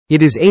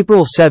It is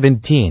April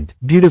 17th,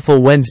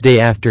 beautiful Wednesday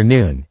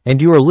afternoon,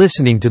 and you are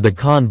listening to the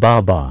Khan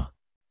Baba.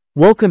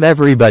 Welcome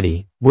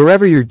everybody,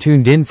 wherever you're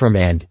tuned in from,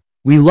 and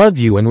we love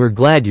you and we're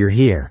glad you're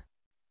here.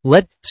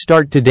 Let's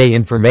start today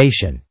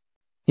information.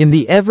 In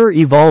the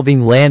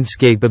ever-evolving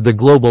landscape of the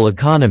global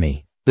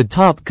economy, the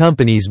top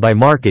companies by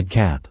market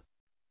cap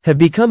have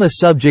become a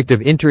subject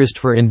of interest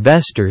for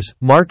investors,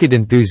 market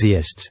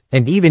enthusiasts,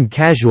 and even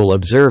casual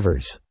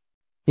observers.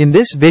 In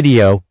this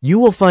video, you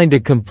will find a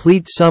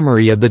complete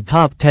summary of the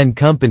top 10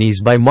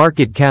 companies by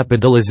market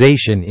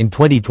capitalization in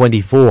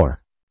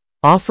 2024,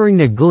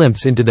 offering a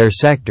glimpse into their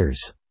sectors.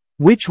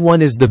 Which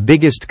one is the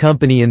biggest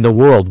company in the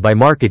world by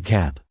market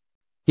cap?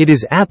 It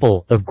is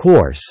Apple, of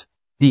course.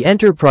 The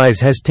enterprise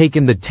has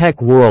taken the tech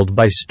world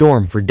by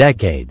storm for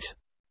decades.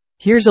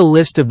 Here's a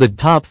list of the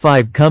top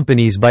 5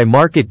 companies by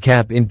market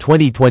cap in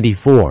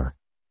 2024,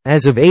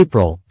 as of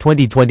April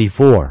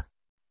 2024.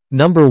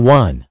 Number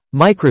 1.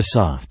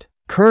 Microsoft.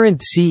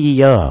 Current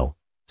CEO,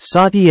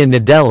 Satya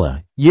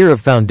Nadella. Year of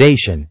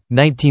foundation,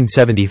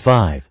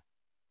 1975.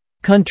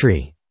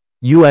 Country,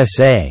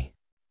 USA.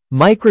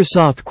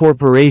 Microsoft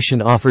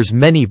Corporation offers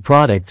many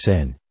products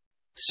and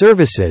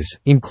services,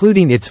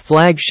 including its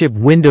flagship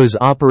Windows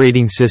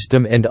operating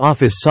system and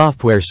Office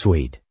software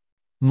suite.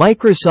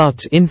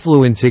 Microsoft's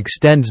influence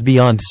extends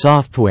beyond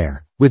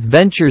software, with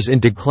ventures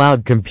into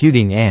cloud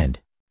computing and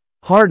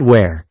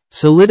hardware,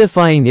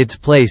 solidifying its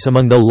place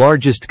among the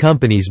largest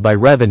companies by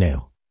revenue.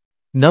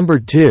 Number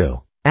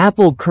 2.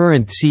 Apple.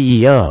 Current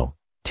CEO,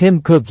 Tim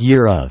Cook.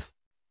 Year of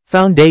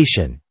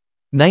foundation,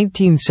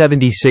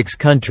 1976.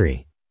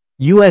 Country,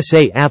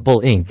 USA.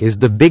 Apple Inc. is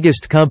the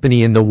biggest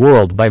company in the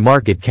world by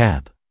market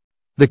cap.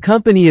 The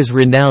company is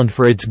renowned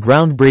for its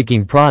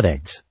groundbreaking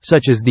products,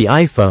 such as the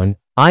iPhone,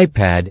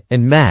 iPad,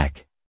 and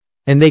Mac,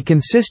 and they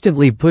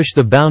consistently push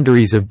the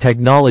boundaries of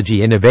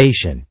technology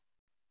innovation.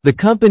 The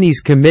company's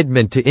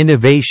commitment to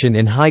innovation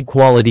and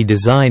high-quality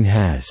design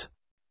has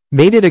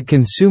made it a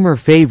consumer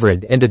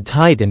favorite and a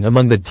titan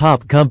among the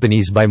top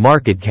companies by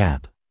market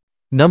cap.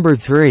 Number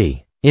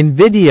 3.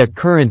 NVIDIA.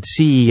 Current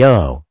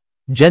CEO,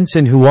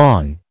 Jensen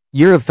Huang.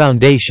 Year of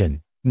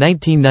foundation,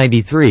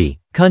 1993.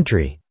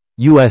 Country,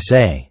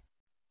 USA.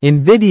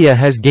 NVIDIA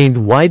has gained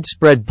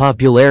widespread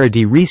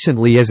popularity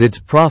recently as its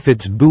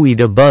profits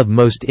buoyed above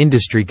most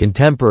industry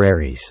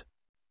contemporaries.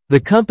 The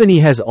company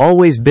has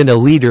always been a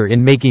leader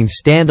in making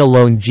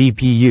standalone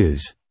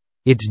GPUs.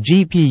 Its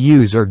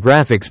GPUs, or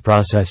graphics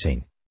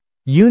processing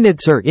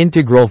units, are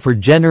integral for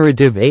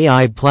generative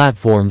AI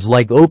platforms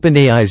like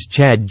OpenAI's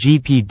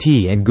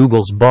ChatGPT and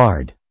Google's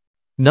Bard.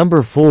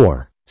 Number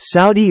 4.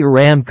 Saudi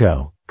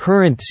Aramco.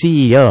 Current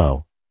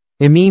CEO,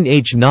 Amin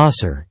H.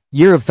 Nasser.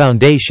 Year of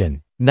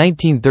foundation,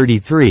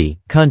 1933.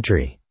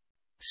 Country,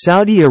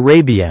 Saudi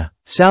Arabia.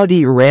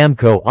 Saudi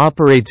Aramco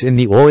operates in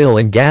the oil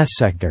and gas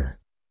sector,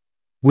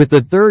 with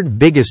the third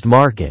biggest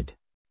market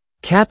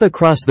cap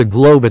across the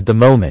globe at the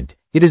moment.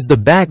 It is the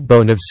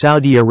backbone of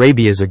Saudi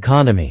Arabia's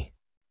economy.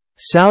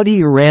 Saudi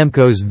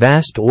Aramco's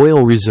vast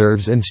oil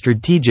reserves and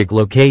strategic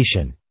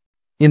location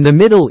in the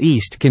Middle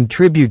East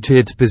contribute to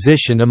its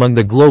position among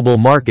the global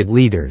market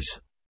leaders.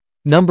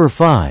 Number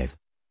 5.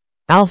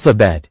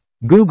 Alphabet.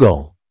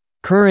 Google.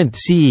 Current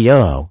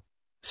CEO,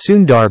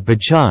 Sundar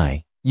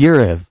Pichai.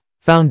 Year of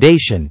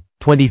foundation,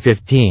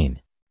 2015.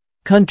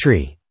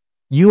 Country,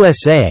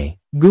 USA.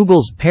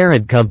 Google's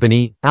parent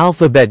company,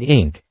 Alphabet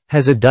Inc.,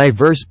 has a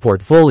diverse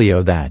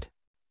portfolio that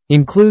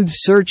includes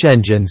search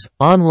engines,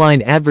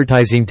 online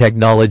advertising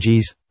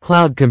technologies,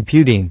 cloud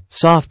computing,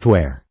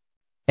 software,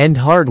 and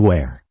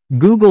hardware.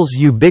 Google's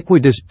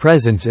ubiquitous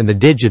presence in the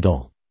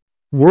digital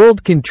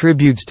world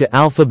contributes to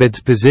Alphabet's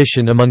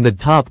position among the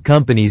top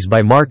companies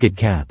by market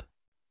cap.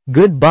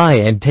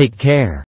 Goodbye and take care.